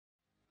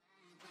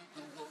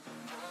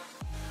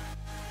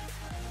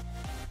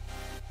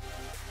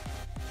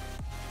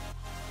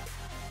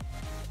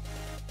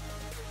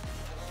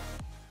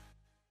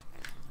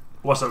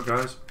What's up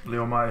guys,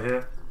 Leon Mighty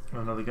here,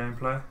 another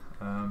gameplay.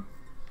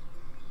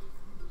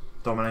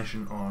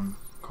 Domination on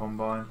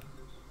Combine,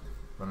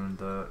 running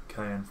the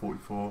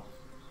KN44,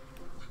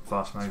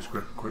 fast mags,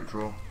 grip and quick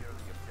draw,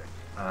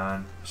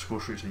 and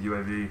score streaks are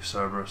UAV,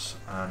 Cerberus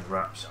and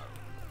Raps.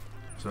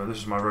 So this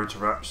is my road to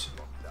Raps,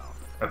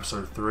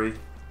 episode 3.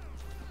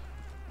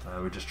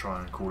 We're just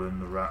trying to call in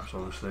the Raps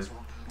obviously.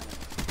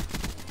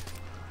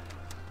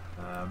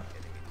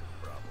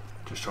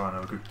 Just trying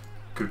to have a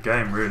good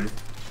game really.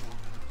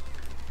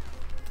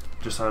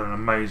 Just had an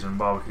amazing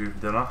barbecue for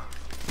dinner.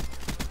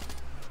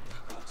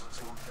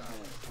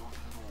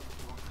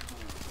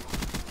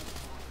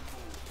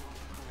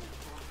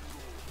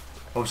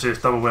 Obviously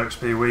it's double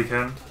XP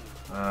weekend,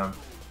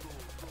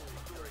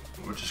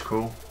 which is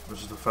cool.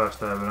 This is the first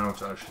day I've been able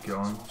to actually get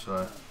on,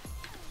 so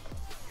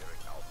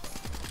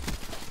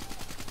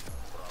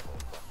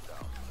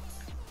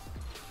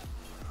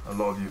a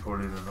lot of you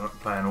probably have been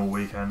playing all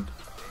weekend.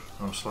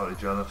 I'm slightly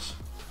jealous.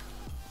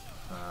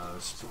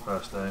 This is the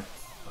first day,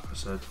 like I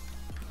said.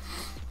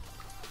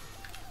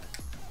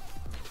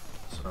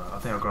 So I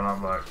think I've gone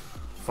up like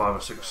 5 or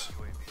 6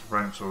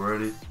 ranks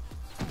already.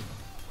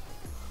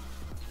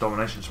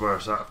 Domination's where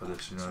it's at for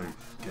this, you know, you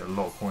get a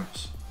lot of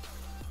points,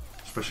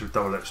 especially with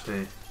double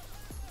XP.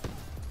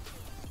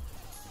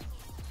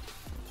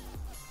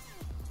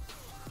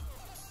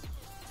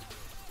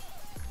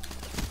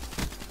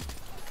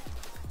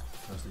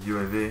 There's the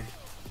UAV.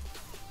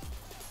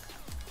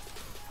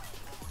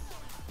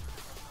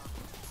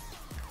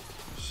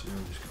 Let's see where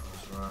these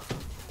guys are at.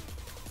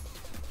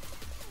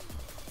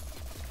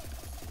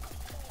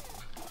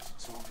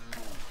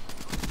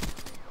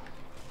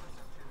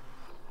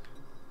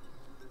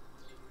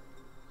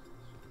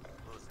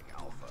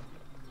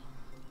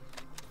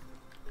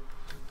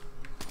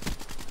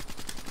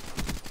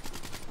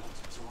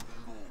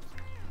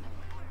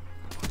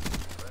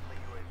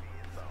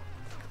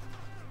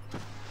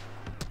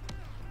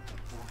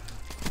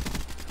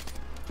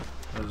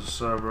 There's a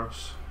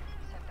Cerberus.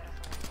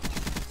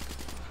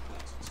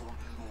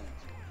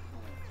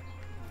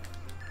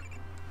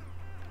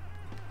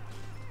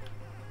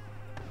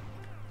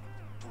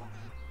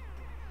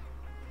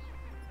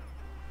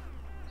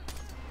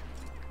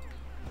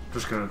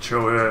 Just gonna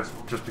chill here,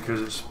 just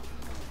because it's...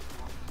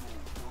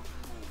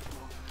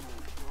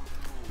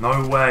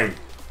 No way!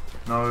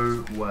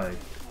 No way.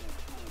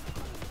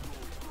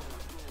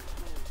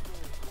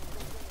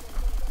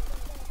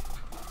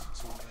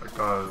 That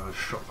guy with a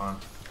shotgun.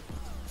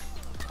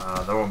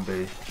 They're on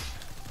B.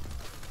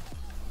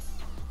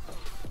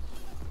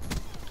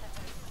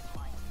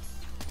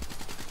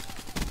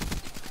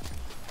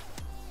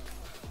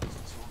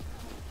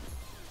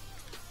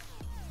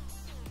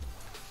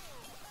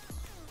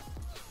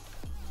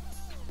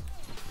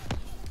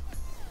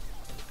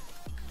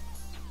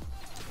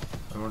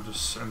 And we'll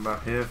just sitting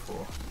back here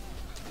for.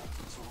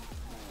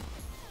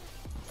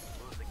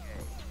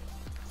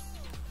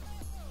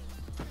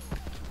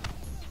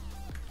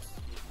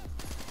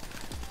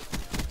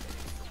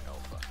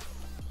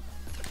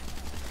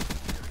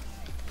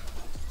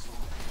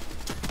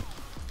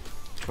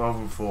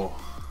 And 4.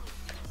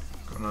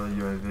 Got another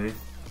UAV.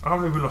 I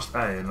can't believe we lost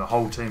A and the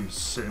whole team's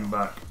sitting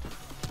back.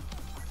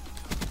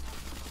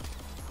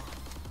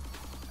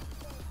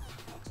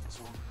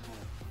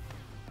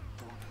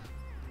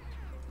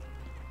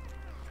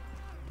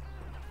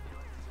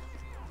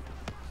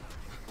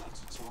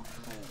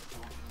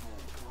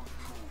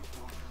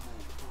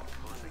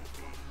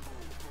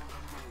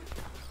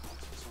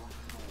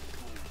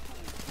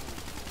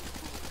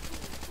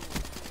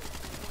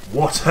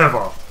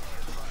 Whatever.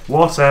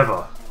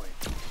 Whatever.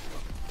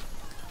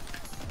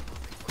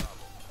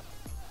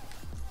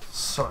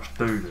 Such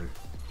doo-doo.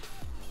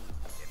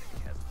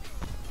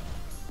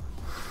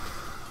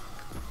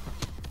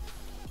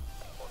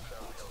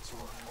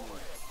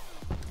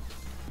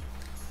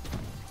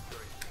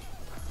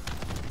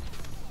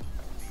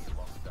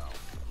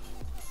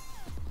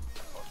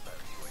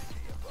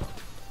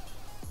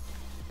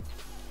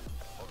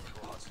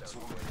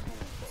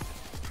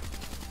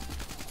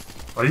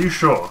 Are you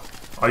sure?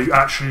 Are you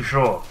actually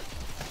sure?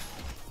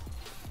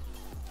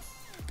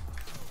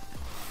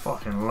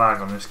 Fucking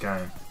lag on this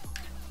game.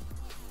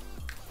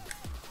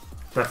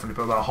 Definitely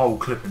put that whole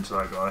clip into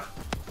that guy.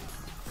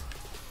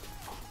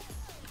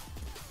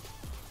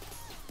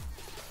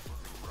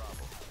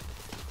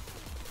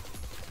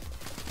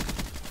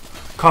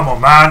 Come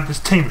on man, this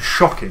team is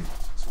shocking.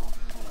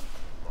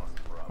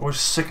 I'm always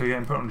sick of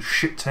getting put on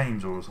shit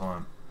teams all the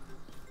time.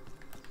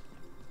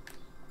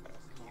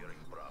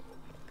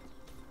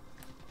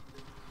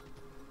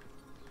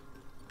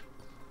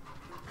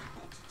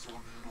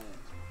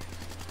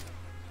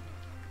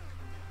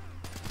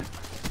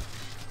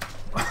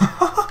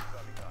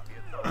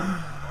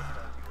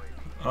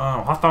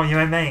 Oh, I thought you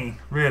meant me,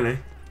 really?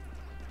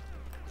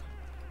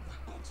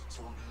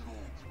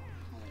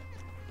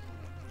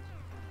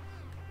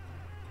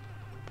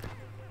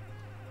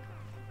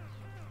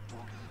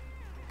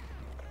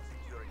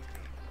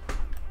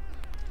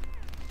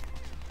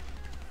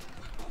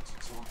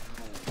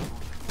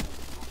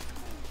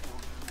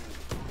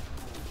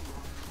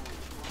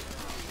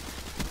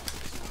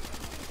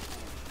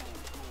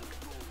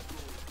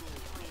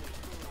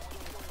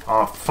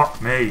 Oh,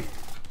 fuck me.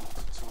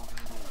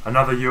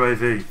 Another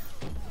UAV.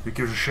 Who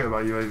gives a shit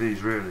about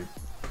UAVs, really?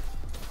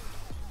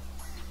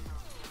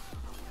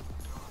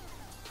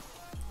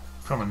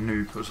 I'm a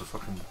noob, puts a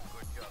fucking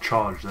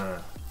charge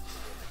there.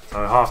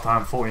 So half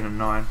time,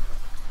 14-9.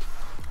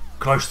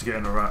 Close to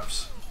getting the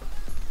wraps.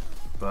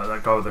 But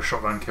that guy with the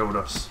shotgun killed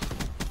us.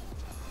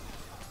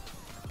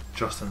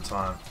 Just in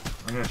time.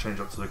 I'm going to change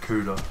up to the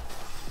cooler.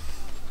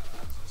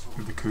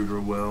 Give the cooler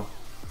a whirl.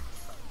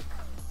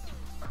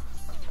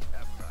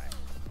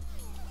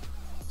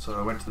 So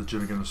I went to the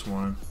gym again this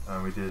morning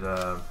and we did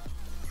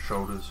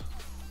shoulders,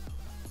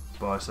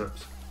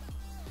 biceps.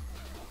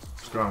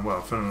 It's going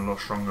well, feeling a lot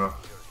stronger.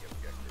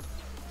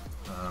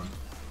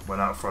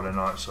 Went out Friday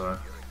night, so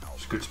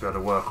it's good to be able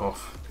to work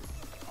off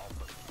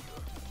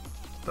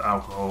the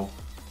alcohol.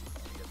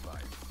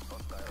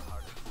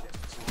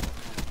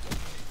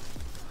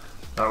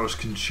 That was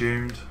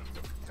consumed.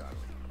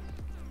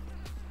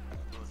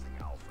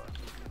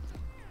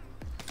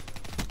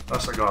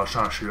 That's the guy I was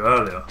trying to shoot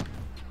earlier.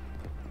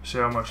 See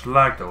how much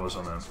lag there was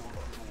on him?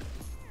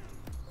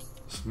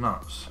 It's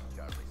nuts.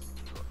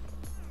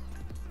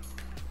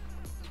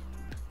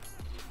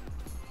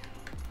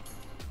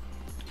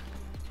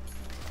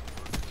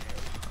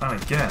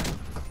 And again.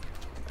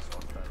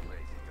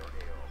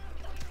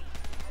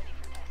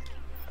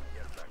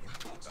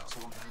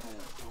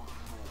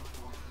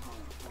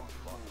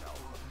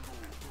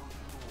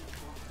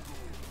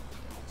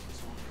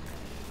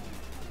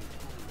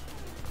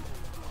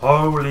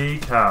 Holy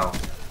cow.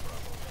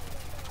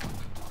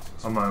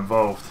 I'm not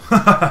involved.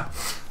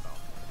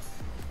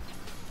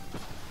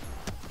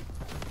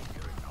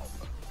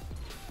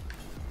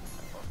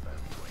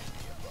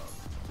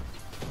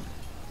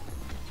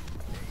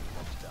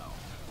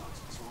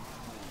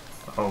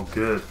 Oh,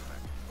 good.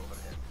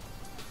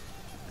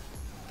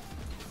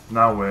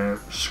 Now we're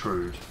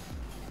screwed.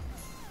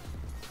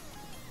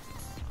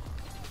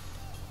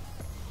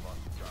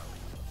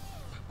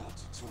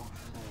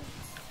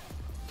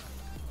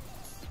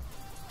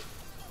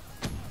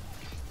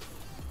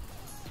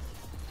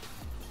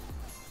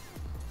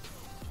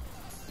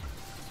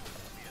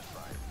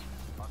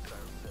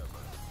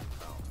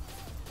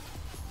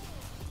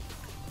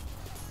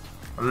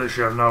 I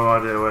literally have no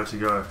idea where to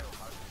go.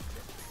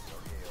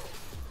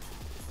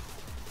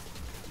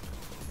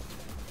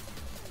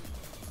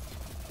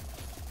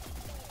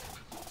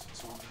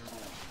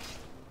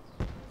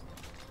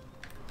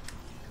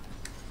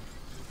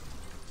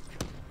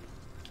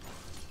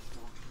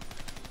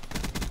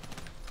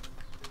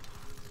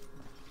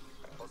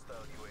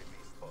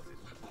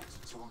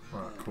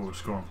 Right, cool,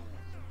 it's gone.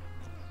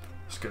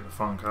 Let's get the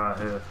funk out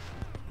of here.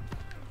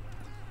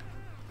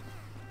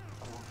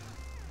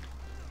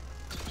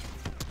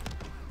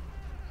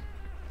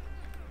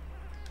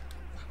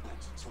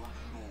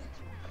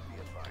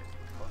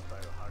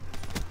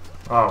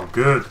 Oh,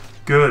 good,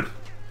 good.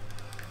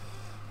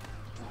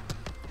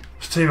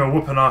 This team are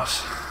whooping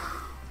us.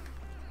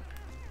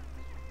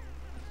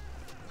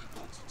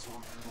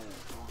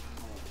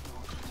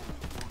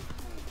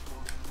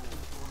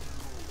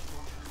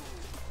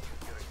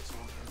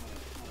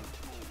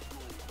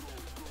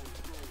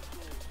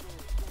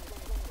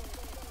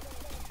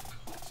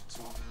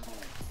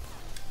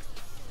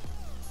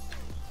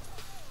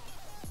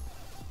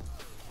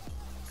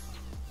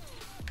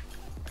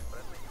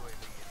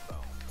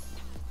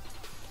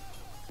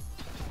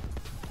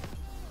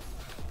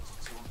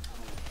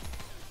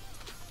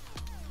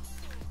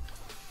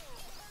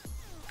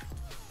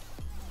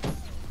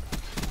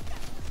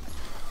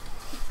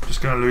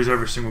 Just gonna lose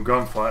every single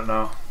gunfight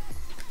now.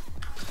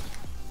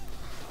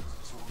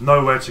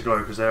 Nowhere to go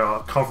because they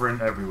are covering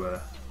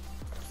everywhere.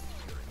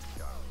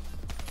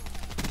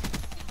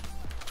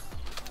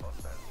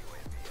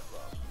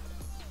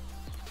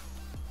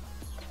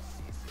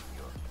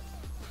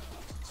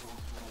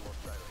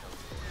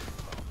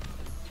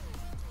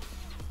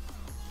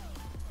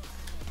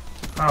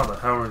 How the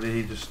hell did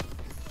he just...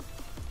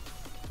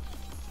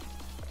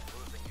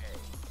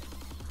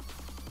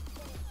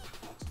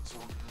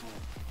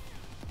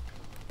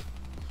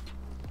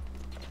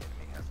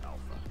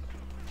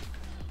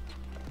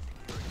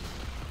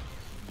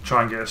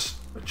 Try and get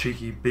a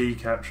cheeky B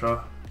capture.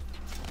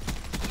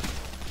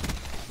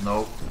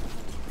 No.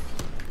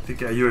 Did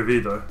get a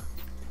UAV though.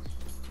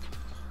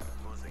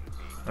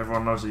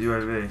 Everyone knows a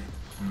UAV.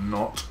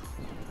 Not.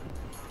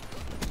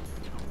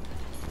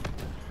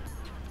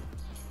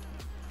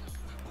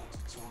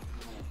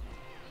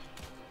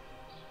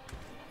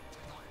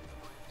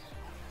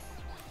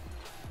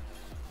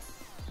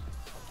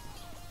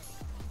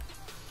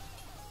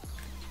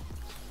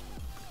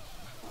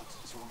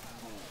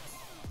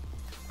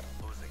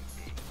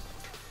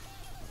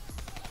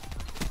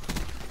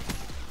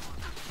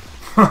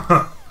 You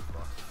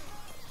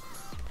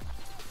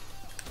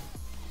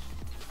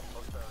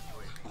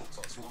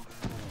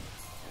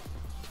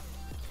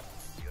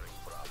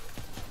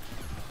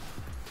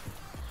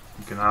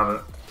can have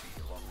it.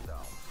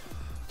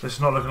 This is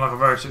not looking like a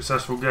very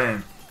successful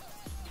game.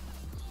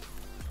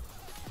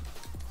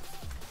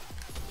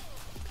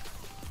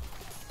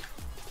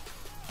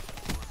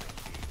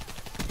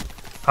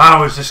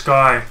 How is this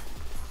guy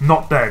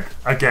not dead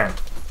again?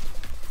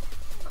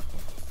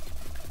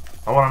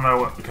 I want to know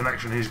what the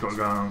connection he's got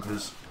going on,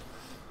 because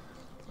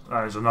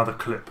that is another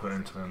clip put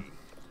into him.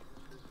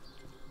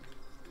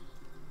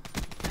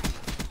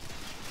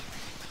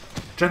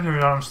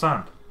 Genuinely don't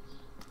understand.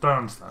 Don't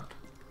understand.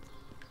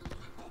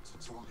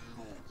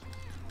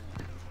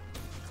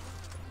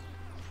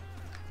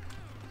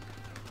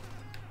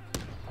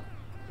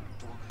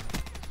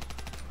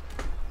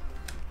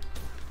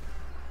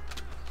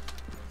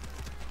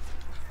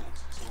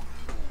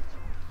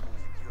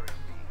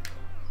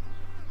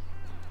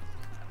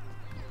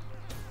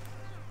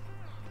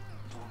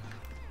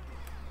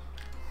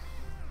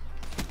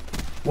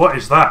 What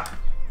is that?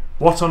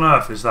 What on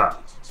earth is that?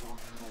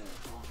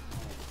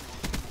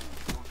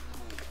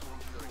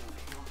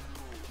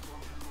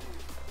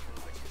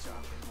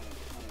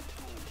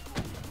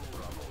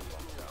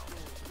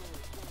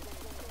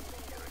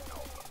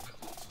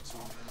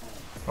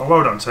 Oh,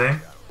 well done,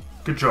 team.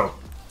 Good job.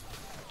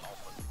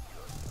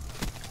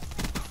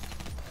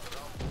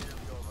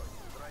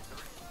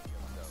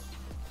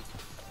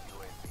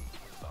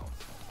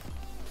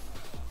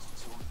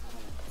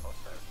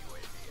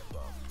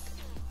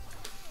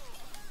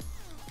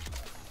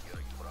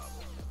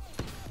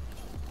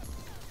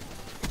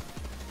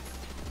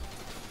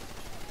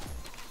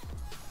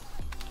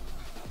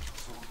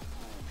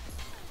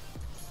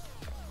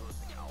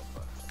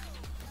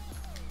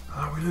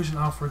 Oh, we're losing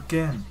Alpha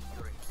again.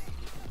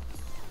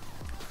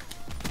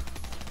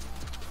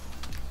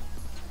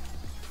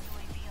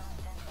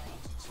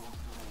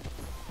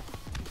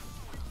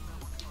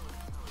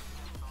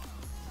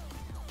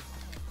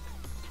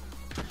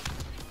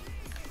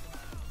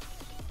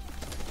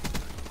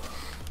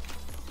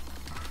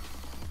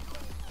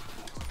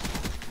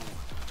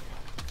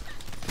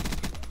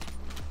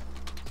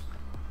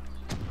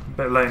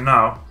 A bit late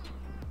now.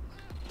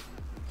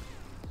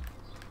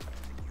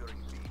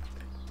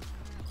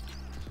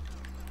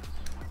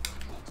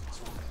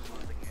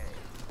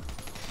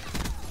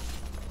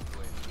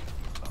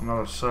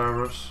 Another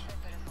Cerberus.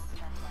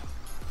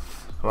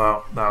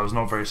 Well, that was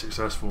not very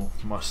successful,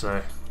 I must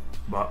say,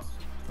 but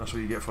that's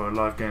what you get for a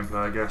live gameplay,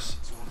 I guess.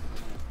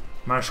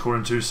 Managed to score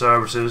in 2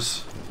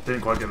 Cerberuses,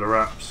 didn't quite get the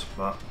wraps,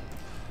 but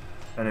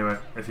anyway,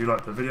 if you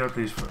liked the video,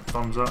 please put a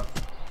thumbs up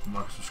and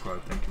like and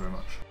subscribe. Thank you very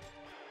much.